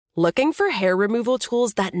Looking for hair removal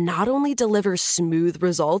tools that not only deliver smooth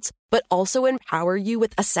results, but also empower you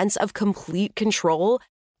with a sense of complete control?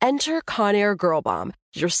 Enter Conair Girl Bomb,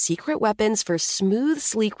 your secret weapons for smooth,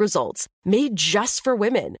 sleek results, made just for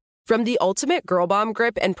women. From the ultimate Girl Bomb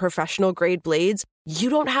grip and professional-grade blades, you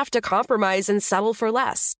don't have to compromise and settle for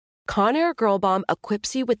less. Conair Girl Bomb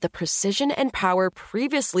equips you with the precision and power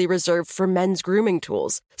previously reserved for men's grooming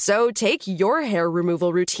tools. So take your hair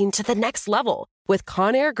removal routine to the next level with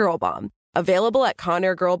Conair Girl Bomb. Available at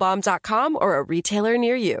ConairGirlBomb.com or a retailer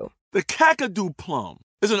near you. The Kakadu plum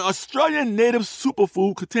is an Australian native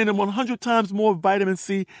superfood containing 100 times more vitamin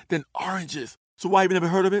C than oranges. So why have you never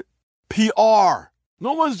heard of it? PR.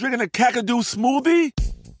 No one's drinking a Kakadu smoothie?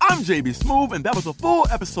 I'm JB Smoove, and that was a full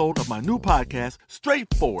episode of my new podcast,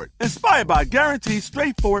 Straightforward, inspired by guaranteed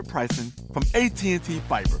straightforward pricing from AT&T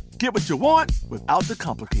Fiber. Get what you want without the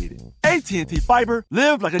complicated. AT&T Fiber,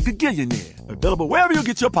 live like a gigillionaire. Available wherever you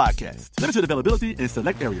get your podcasts. Limited availability in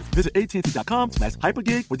select areas. Visit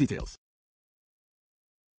AT&T.com/hypergig for details.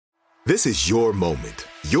 This is your moment,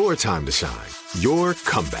 your time to shine, your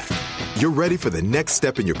comeback. You're ready for the next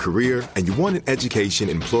step in your career, and you want an education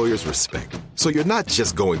employers respect. So you're not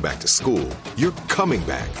just going back to school, you're coming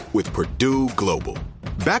back with Purdue Global.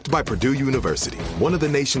 Backed by Purdue University, one of the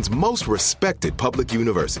nation's most respected public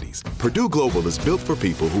universities, Purdue Global is built for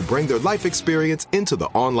people who bring their life experience into the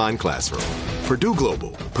online classroom. Purdue Global,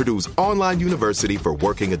 Purdue's online university for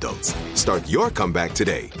working adults. Start your comeback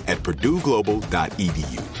today at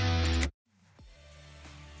purdueglobal.edu.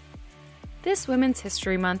 This Women's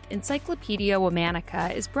History Month Encyclopedia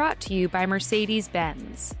Womanica is brought to you by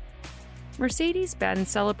Mercedes-Benz. Mercedes-Benz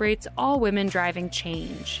celebrates all women driving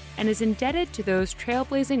change and is indebted to those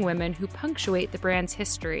trailblazing women who punctuate the brand's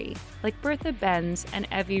history, like Bertha Benz and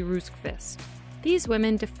Evie Roosquist. These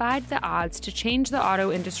women defied the odds to change the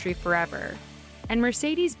auto industry forever, and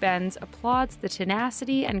Mercedes-Benz applauds the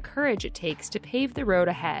tenacity and courage it takes to pave the road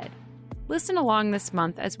ahead. Listen along this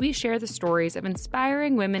month as we share the stories of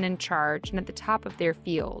inspiring women in charge and at the top of their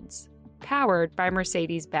fields. Powered by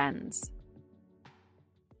Mercedes-Benz.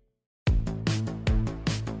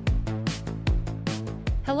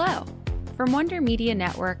 Hello. From Wonder Media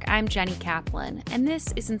Network, I'm Jenny Kaplan, and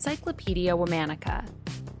this is Encyclopedia Womanica.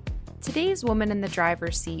 Today's woman in the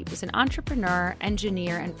driver's seat was an entrepreneur,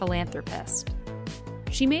 engineer, and philanthropist.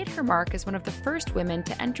 She made her mark as one of the first women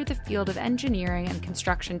to enter the field of engineering and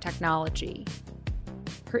construction technology.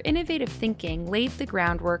 Her innovative thinking laid the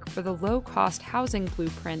groundwork for the low-cost housing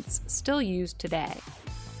blueprints still used today.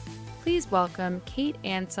 Please welcome Kate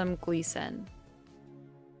Ansom Gleason.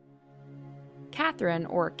 Catherine,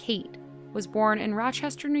 or Kate, was born in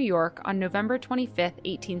Rochester, New York on November 25,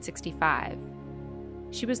 1865.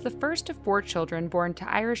 She was the first of 4 children born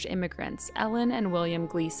to Irish immigrants, Ellen and William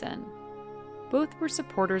Gleason. Both were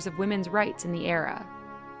supporters of women's rights in the era.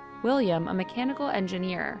 William, a mechanical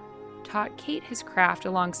engineer, taught Kate his craft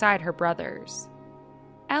alongside her brothers.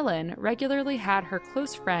 Ellen regularly had her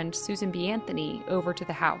close friend Susan B. Anthony over to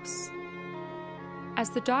the house. As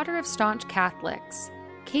the daughter of staunch Catholics,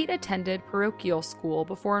 Kate attended parochial school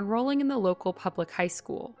before enrolling in the local public high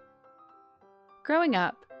school. Growing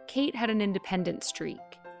up, Kate had an independent streak.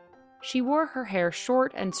 She wore her hair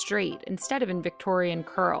short and straight instead of in Victorian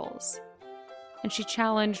curls, and she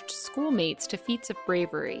challenged schoolmates to feats of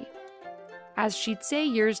bravery. As she'd say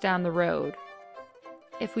years down the road,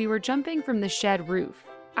 "If we were jumping from the shed roof,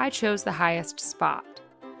 I chose the highest spot.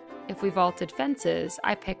 If we vaulted fences,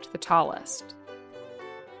 I picked the tallest."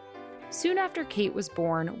 Soon after Kate was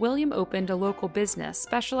born, William opened a local business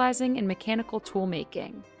specializing in mechanical tool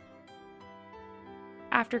making.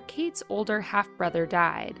 After Kate's older half-brother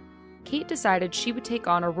died, Kate decided she would take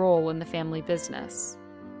on a role in the family business.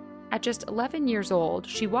 At just 11 years old,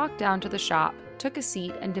 she walked down to the shop, took a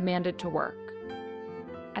seat, and demanded to work.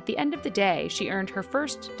 At the end of the day, she earned her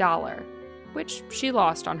first $1, which she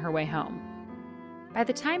lost on her way home. By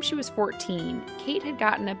the time she was 14, Kate had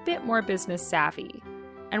gotten a bit more business savvy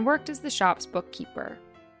and worked as the shop's bookkeeper.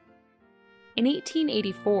 In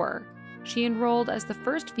 1884, she enrolled as the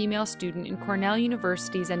first female student in Cornell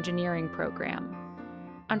University's engineering program.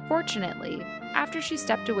 Unfortunately, after she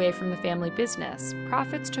stepped away from the family business,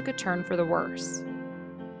 profits took a turn for the worse.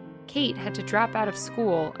 Kate had to drop out of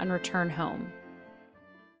school and return home.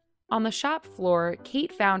 On the shop floor,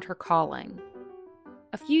 Kate found her calling.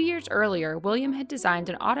 A few years earlier, William had designed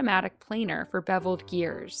an automatic planer for beveled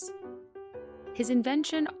gears. His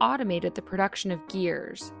invention automated the production of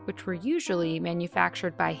gears, which were usually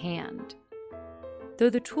manufactured by hand. Though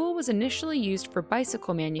the tool was initially used for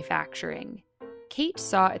bicycle manufacturing, Kate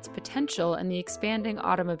saw its potential in the expanding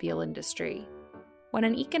automobile industry. When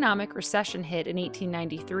an economic recession hit in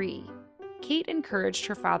 1893, Kate encouraged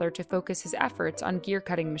her father to focus his efforts on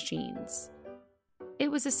gear-cutting machines. It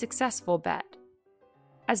was a successful bet.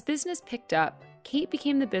 As business picked up, Kate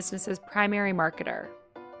became the business's primary marketer.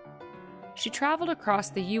 She traveled across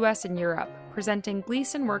the US and Europe, presenting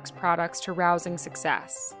Gleason Works products to rousing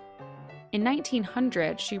success. In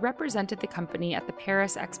 1900, she represented the company at the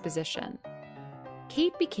Paris Exposition.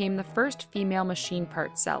 Kate became the first female machine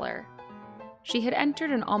parts seller. She had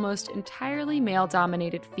entered an almost entirely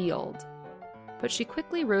male-dominated field, but she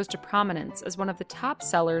quickly rose to prominence as one of the top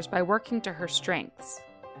sellers by working to her strengths.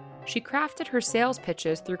 She crafted her sales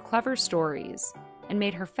pitches through clever stories and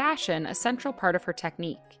made her fashion a central part of her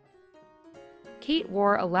technique. Kate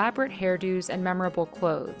wore elaborate hairdos and memorable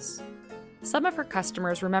clothes. Some of her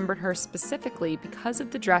customers remembered her specifically because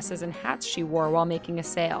of the dresses and hats she wore while making a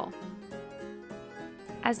sale.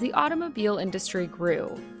 As the automobile industry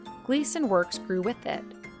grew, Gleason Works grew with it,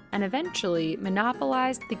 and eventually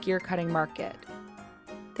monopolized the gear-cutting market.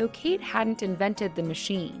 Though Kate hadn't invented the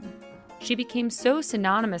machine, she became so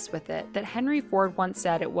synonymous with it that Henry Ford once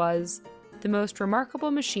said it was the most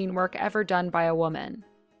remarkable machine work ever done by a woman.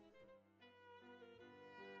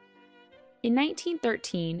 In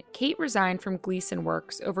 1913, Kate resigned from Gleason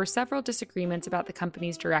Works over several disagreements about the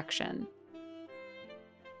company's direction.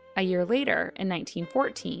 A year later, in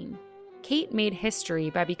 1914, Kate made history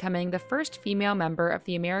by becoming the first female member of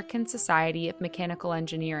the American Society of Mechanical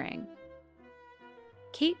Engineering.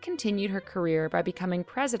 Kate continued her career by becoming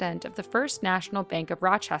president of the First National Bank of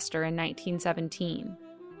Rochester in 1917.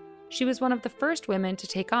 She was one of the first women to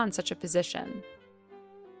take on such a position.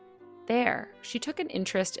 There, she took an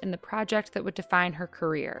interest in the project that would define her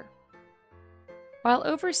career. While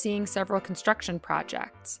overseeing several construction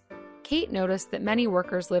projects, Kate noticed that many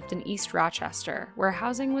workers lived in East Rochester, where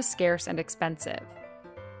housing was scarce and expensive.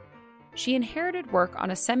 She inherited work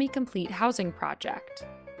on a semi-complete housing project.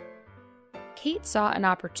 Kate saw an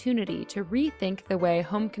opportunity to rethink the way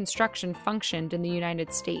home construction functioned in the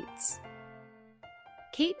United States.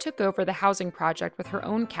 Kate took over the housing project with her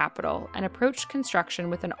own capital and approached construction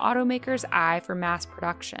with an automaker's eye for mass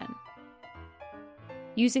production.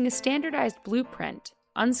 Using a standardized blueprint,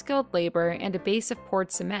 unskilled labor, and a base of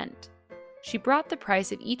poured cement, she brought the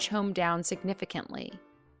price of each home down significantly.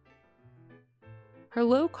 Her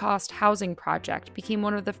low-cost housing project became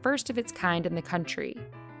one of the first of its kind in the country.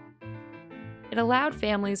 It allowed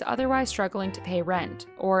families otherwise struggling to pay rent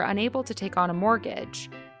or unable to take on a mortgage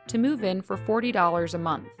to move in for $40 a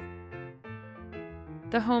month.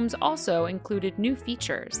 The homes also included new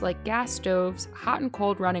features like gas stoves, hot and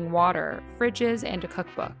cold running water, fridges, and a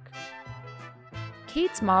cookbook.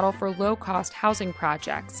 Kate's model for low-cost housing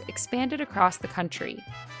projects expanded across the country,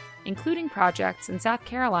 including projects in South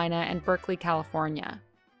Carolina and Berkeley, California.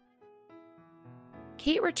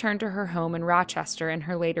 Kate returned to her home in Rochester in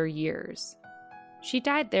her later years. She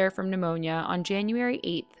died there from pneumonia on January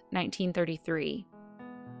 8, 1933.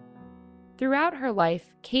 Throughout her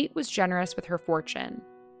life, Kate was generous with her fortune.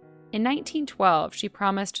 In 1912, she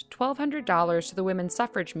promised $1,200 to the women's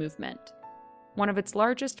suffrage movement, one of its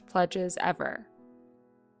largest pledges ever.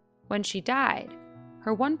 When she died,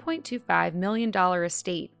 her $1.25 million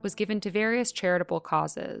estate was given to various charitable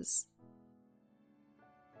causes.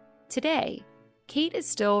 Today, Kate is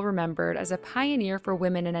still remembered as a pioneer for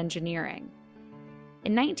women in engineering.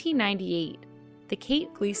 In 1998, the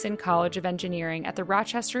Kate Gleason College of Engineering at the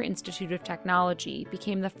Rochester Institute of Technology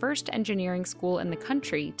became the first engineering school in the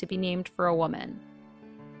country to be named for a woman.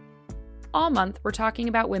 All month, we're talking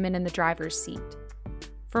about women in the driver's seat.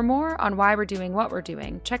 For more on why we're doing what we're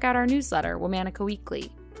doing, check out our newsletter, Womanica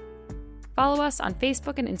Weekly. Follow us on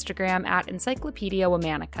Facebook and Instagram at Encyclopedia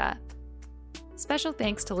Womanica. Special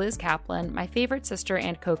thanks to Liz Kaplan, my favorite sister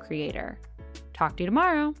and co-creator. Talk to you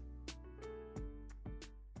tomorrow.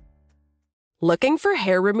 Looking for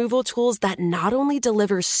hair removal tools that not only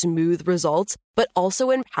deliver smooth results, but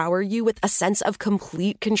also empower you with a sense of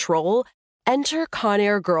complete control? Enter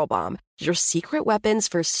Conair Girl Bomb, your secret weapons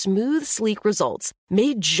for smooth, sleek results,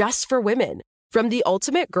 made just for women. From the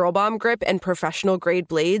ultimate Girl Bomb grip and professional-grade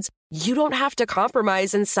blades, you don't have to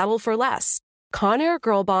compromise and settle for less. Conair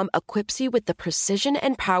Girl Bomb equips you with the precision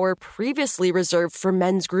and power previously reserved for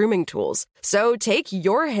men's grooming tools. So take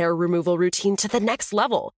your hair removal routine to the next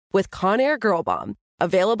level with Conair Girl Bomb.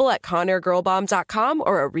 Available at ConairGirlBomb.com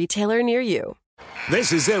or a retailer near you.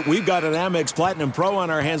 This is it. We've got an Amex Platinum Pro on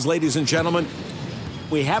our hands, ladies and gentlemen.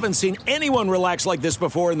 We haven't seen anyone relax like this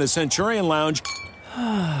before in the Centurion Lounge.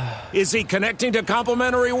 Is he connecting to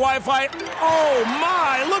complimentary Wi-Fi? Oh,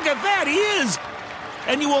 my! Look at that! He is!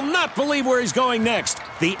 And you will not believe where he's going next.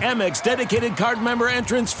 The Amex dedicated card member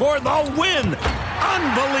entrance for the win!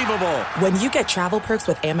 Unbelievable. When you get travel perks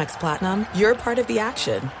with Amex Platinum, you're part of the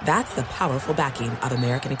action. That's the powerful backing of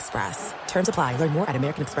American Express. Terms apply. Learn more at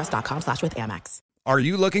americanexpress.com/withAmex. Are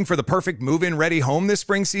you looking for the perfect move-in ready home this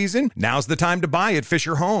spring season? Now's the time to buy at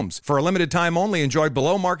Fisher Homes. For a limited time only, enjoy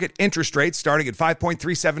below-market interest rates starting at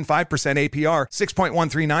 5.375% APR,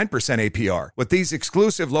 6.139% APR. With these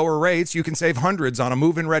exclusive lower rates, you can save hundreds on a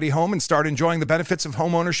move-in ready home and start enjoying the benefits of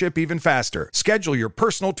home ownership even faster. Schedule your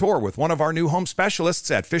personal tour with one of our new home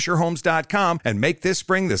specialists at FisherHomes.com and make this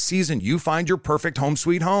spring the season you find your perfect home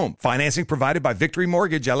sweet home. Financing provided by Victory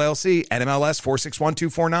Mortgage, LLC, NMLS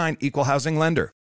 461249, Equal Housing Lender.